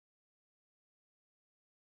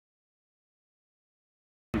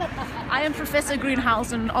I am Professor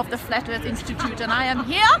Greenhausen of the Flat Earth Institute, and I am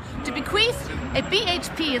here to bequeath a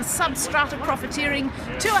BHP in substrata profiteering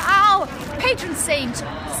to our patron saint,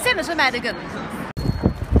 Senator Madigan.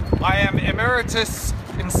 I am Emeritus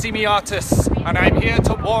in Semiatus, and I'm here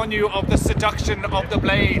to warn you of the seduction of the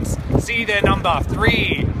blades. See their number,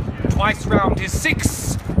 3. Twice round is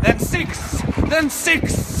 6, then 6, then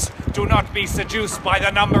 6. Do not be seduced by the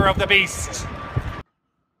number of the beast.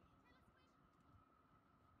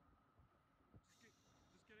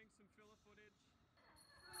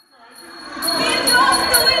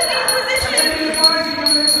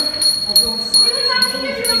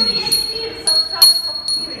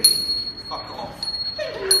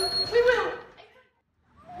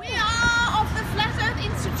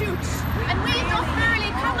 And we nocturnally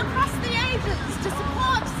come across the ages to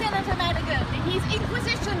support Senator Madigan in his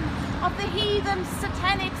inquisition of the heathen,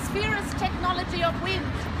 satanic, spherist technology of wind.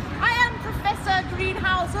 I am Professor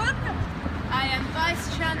Greenhausen. I am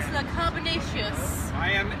Vice-Chancellor Carbonaceous.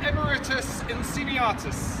 I am Emeritus in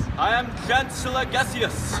Semiatus. I am Chancellor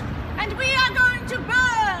Gaseous. And we are going to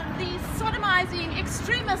burn these sodomizing,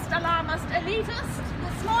 extremist, alarmist, elitist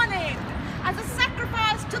this morning as a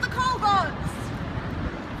sacrifice to the coal gods.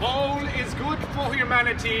 Coal is good for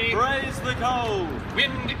humanity. Praise the coal.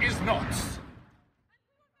 Wind is not.